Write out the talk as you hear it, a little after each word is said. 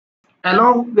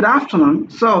Hello, good afternoon.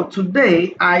 So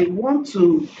today I want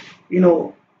to, you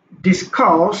know,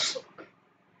 discuss,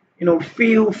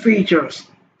 few features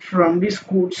from this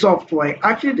school software.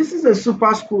 Actually, this is a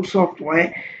super school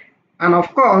software, and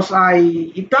of course,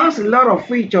 it has a lot of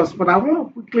features, but I want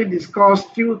to quickly discuss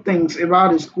few things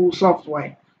about the school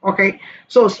software. Okay,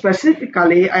 so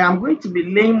specifically, I am going to be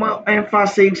laying more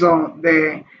emphasis on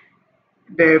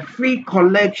the free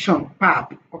collection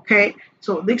part. Okay,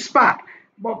 so this part.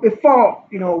 But before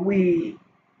we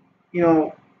you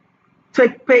know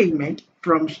take payment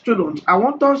from students, I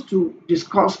want us to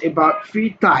discuss about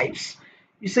fee types.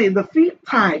 You see, the fee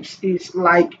types is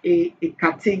like a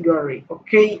category,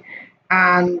 okay,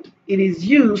 and it is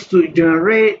used to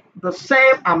generate the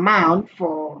same amount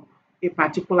for a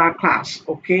particular class.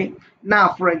 Okay,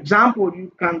 now for example,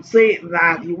 you can say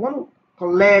that you want to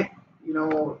collect,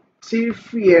 tea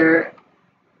fare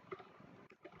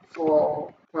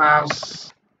for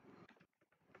class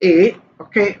A.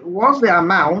 Okay, what's the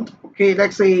amount? Okay,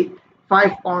 let's say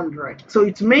 500. So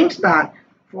it means that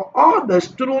for all the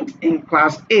students in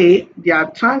class A, their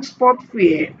transport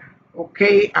fare,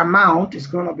 okay, amount is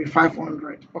going to be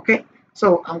 500. Okay,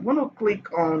 so I'm going to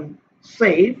click on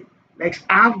save. Let's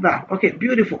have that. Okay,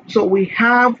 beautiful. So we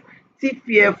have tip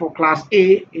fare for class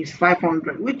A is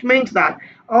 500, which means that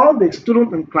all the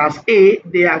students in class A,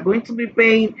 they are going to be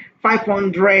paying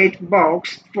 500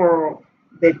 bucks for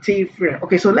the T fare.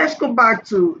 Okay, so let's go back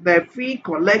to the fee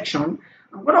collection.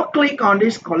 I'm going to click on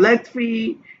this collect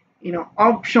fee,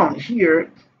 option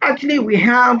here. Actually, we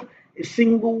have a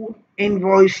single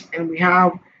invoice and we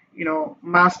have,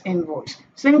 mass invoice.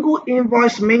 Single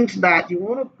invoice means that you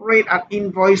want to create an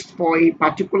invoice for a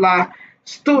particular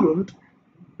student.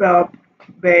 The,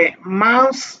 the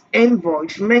mass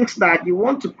invoice means that you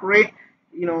want to create,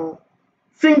 you know,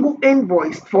 single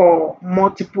invoice for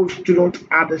multiple students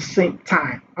at the same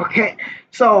time. Okay,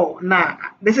 so now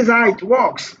this is how it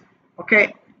works.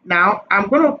 Okay, now I'm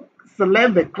going to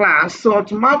select the class, so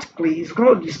automatically it's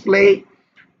going to display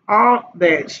all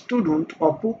the student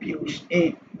or pupils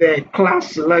in the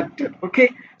class selected.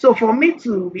 Okay, so for me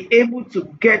to be able to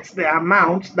get the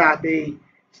amount that the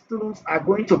students are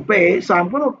going to pay, so I'm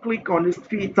going to click on this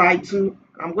fee title.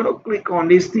 I'm going to click on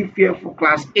this fee fare for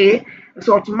class A.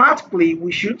 So automatically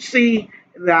we should see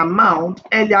the amount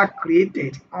earlier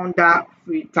created under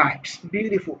free types.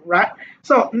 Beautiful, right?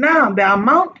 So now the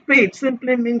amount paid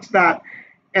simply means that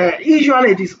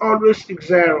usually it is always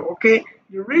zero. Okay,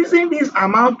 the reason this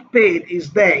amount paid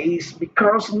is there is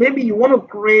because maybe you want to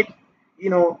create, you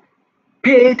know,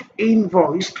 paid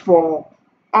invoice for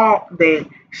all the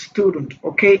student.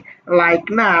 Okay, like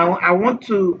now I want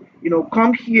to,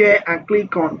 come here and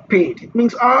click on paid. It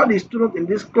means all the students in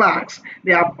this class,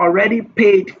 they have already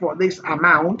paid for this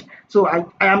amount. So I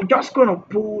am just going to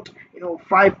put,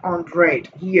 500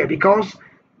 here because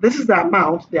this is the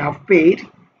amount they have paid,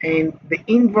 and the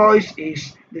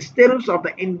status of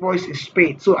the invoice is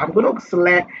paid. So I'm going to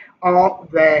select all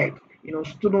the,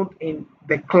 student in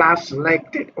the class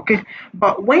selected. Okay,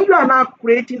 but when you are now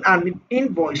creating an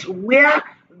invoice where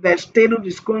the status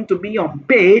is going to be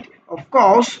unpaid, of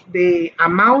course the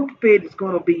amount paid is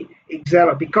going to be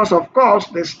zero because of course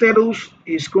the status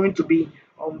is going to be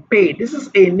unpaid. This is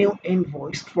a new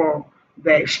invoice for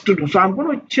the student, so I'm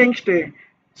going to change the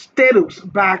status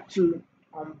back to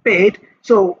unpaid.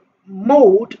 So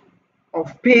mode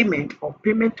of payment or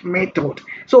payment method.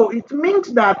 So it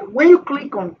means that when you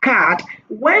click on card,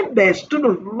 when the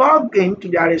student log into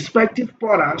their respective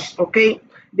portals, okay,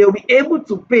 they'll be able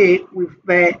to pay with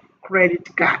their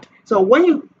credit card. So when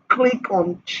you click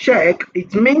on check,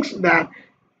 it means that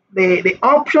the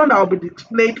option that will be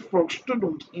displayed for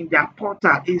students in their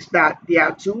portal is that they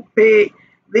are to pay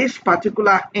this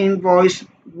particular invoice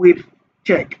with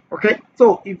check. Okay,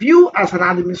 so if you as an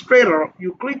administrator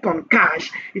you click on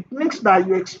cash, it means that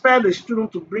you expect the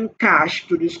student to bring cash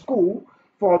to the school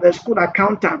for the school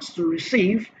accountants to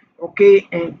receive. Okay,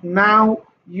 and now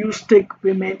use take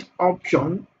payment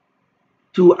option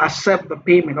to accept the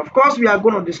payment. Of course, we are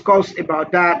going to discuss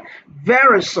about that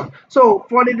very soon. So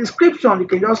for the description, you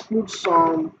can just put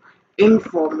some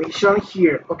information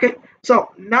here. Okay.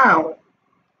 So now,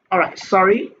 all right,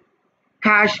 sorry,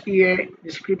 cash here,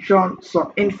 description,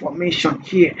 some information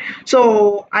here.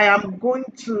 So I am going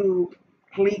to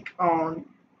click on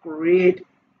create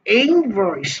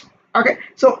invoice. Okay,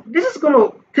 so this is going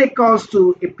to take us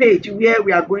to a page where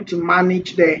we are going to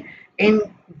manage the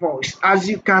invoice. As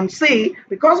you can see,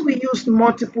 because we use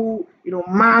multiple,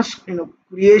 mass,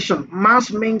 creation,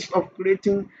 mass means of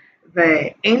creating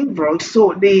the invoice.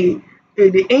 So the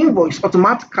invoice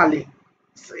automatically,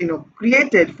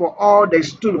 created for all the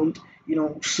students,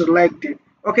 selected.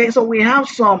 Okay, so we have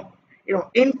some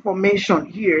information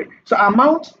here. So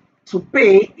amount to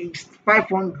pay is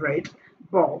 500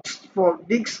 bucks for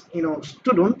this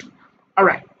student. All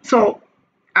right, so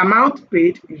amount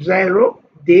paid is zero,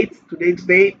 date today's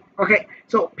date. Okay,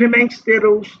 so payment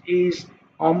status is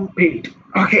unpaid.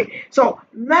 Okay, so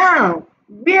now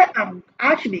where I'm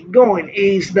actually going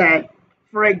is that,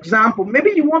 for example,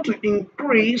 maybe you want to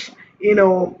increase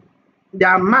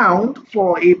the amount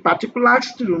for a particular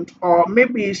student, or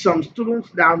maybe some students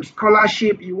that are on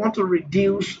scholarship, you want to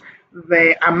reduce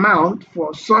the amount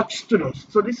for such students.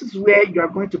 So this is where you are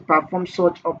going to perform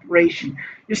such operation.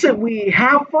 You see, we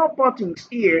have four buttons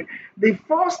here. The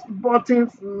first button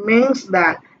means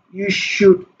that you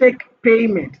should take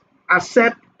payment,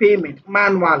 accept payment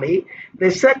manually.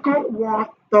 The second one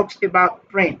talks about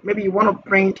print. Maybe you want to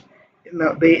print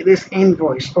this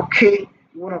invoice. Okay,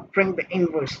 you want to print the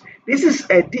invoice. This is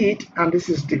edit and this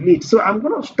is delete. So I'm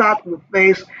going to start with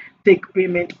this take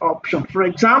payment option. For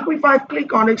example, if I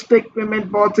click on this take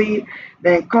payment button,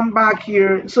 then come back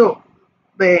here. So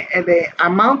the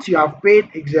amount you have paid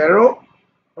is zero.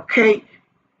 Okay,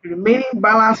 remaining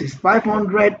balance is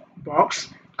 500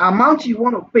 bucks. Amount you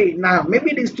want to pay now,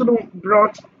 maybe the student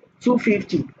brought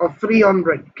 250 or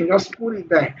 300, you can just put it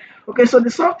there. Okay, so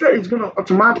the software is going to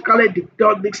automatically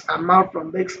deduct this amount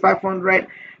from this 500,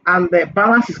 and the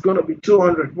balance is going to be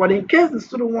 200. But in case the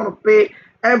student want to pay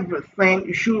everything,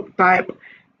 you should type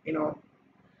you know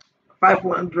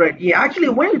 500. Yeah, actually,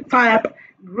 when you type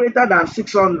greater than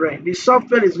 600, the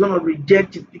software is going to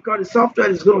reject it, because the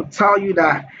software is going to tell you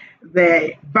that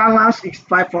the balance is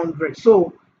 500.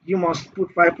 So you must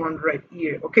put 500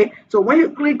 here. Okay, so when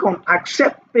you click on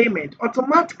accept payment,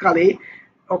 automatically,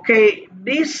 okay,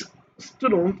 this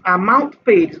student amount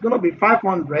paid is going to be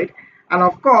 500, and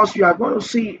of course you are going to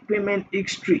see payment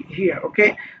history here.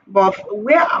 Okay, but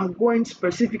where I'm going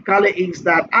specifically is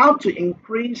that how to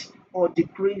increase or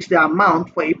decrease the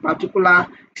amount for a particular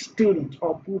student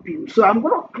or pupil. So I'm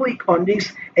going to click on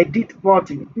this edit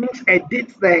button. It means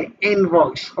edit the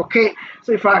invoice. Okay,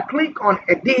 so if I click on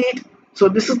edit, so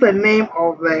this is the name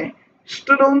of the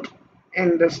student,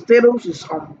 and the status is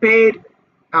unpaid,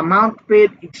 amount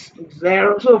paid is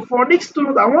zero. So for this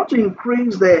student, I want to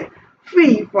increase the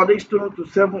fee for this student to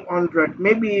 700.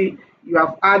 Maybe you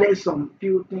have added some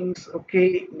few things,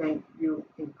 okay, then you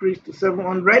increase to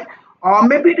 700. Or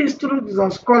maybe the student is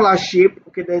on scholarship,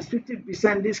 okay, there's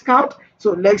 50% discount.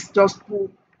 So let's just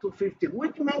put 250,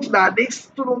 which means that this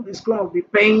student is going to be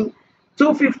paying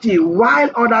 250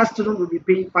 while other students will be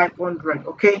paying 500.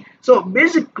 Okay, so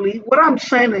basically what I'm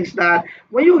saying is that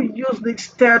when you use this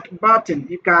third button,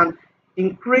 you can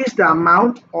increase the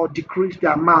amount or decrease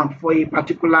the amount for a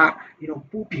particular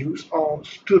pupils or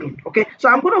student. Okay, so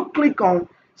I'm going to click on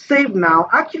save now.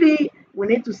 Actually, we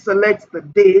need to select the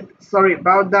date, sorry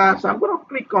about that. So I'm going to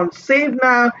click on save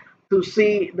now to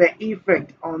see the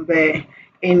effect on the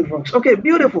invoice. Okay,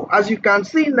 beautiful. As you can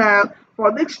see now,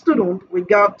 for this student we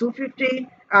got 250,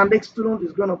 and this student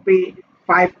is going to pay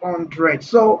 500.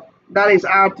 So that is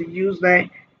how to use the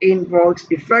invoice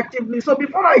effectively. So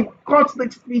before I cut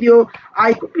this video,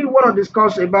 I quickly want to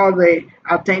discuss about the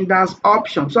attendance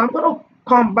option. So I'm going to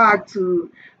come back to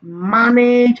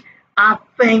manage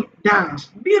attendance.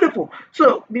 Beautiful.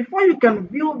 So before you can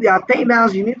view the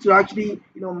attendance, you need to actually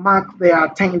mark the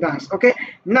attendance. Okay,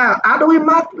 now how do we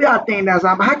mark the attendance?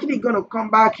 I'm actually going to come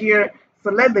back here,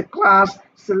 select the class,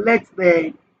 select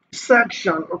the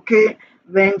section. Okay,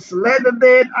 then select the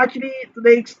date. Actually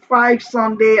today's 5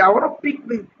 Sunday. I want to pick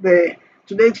the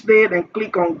today's date and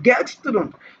click on get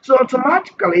student. So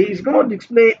automatically it's going to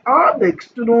display all the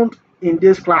students in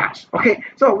this class. Okay,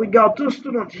 so we got 2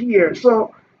 students here.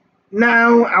 So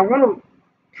now I want to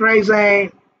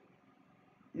present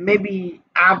maybe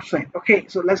absent. Okay,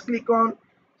 so let's click on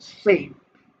save.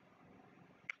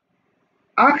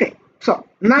 Okay, so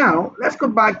now let's go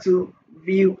back to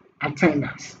view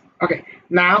attendance. Okay,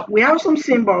 now we have some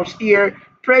symbols here.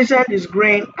 Present is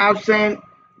green, absent,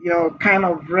 kind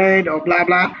of red or blah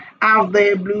blah. Half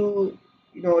day blue,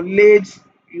 late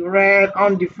red,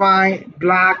 undefined,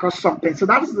 black or something. So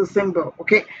that is the symbol.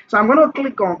 Okay, so I'm gonna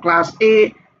click on class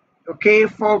A. Okay,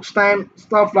 folks time,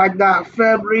 stuff like that.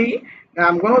 February. Now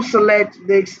I'm gonna select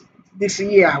this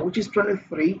year, which is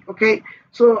 23. Okay,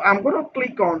 so I'm gonna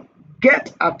click on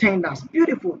get attendance.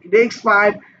 Beautiful. Today's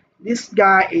 5. This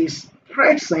guy is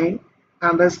present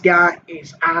and this guy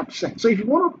is absent. So if you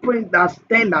want to print that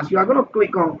attendance, you are going to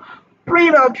click on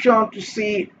print option to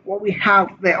see what we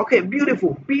have there. Okay,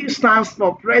 beautiful. P stands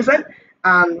for present,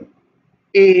 and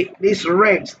this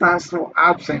red stands for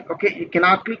absent. Okay, you can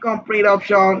now click on print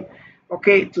option,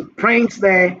 okay, to print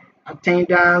the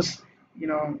attendance,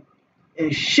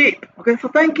 in shape. Okay, so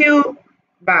thank you.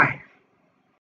 Bye.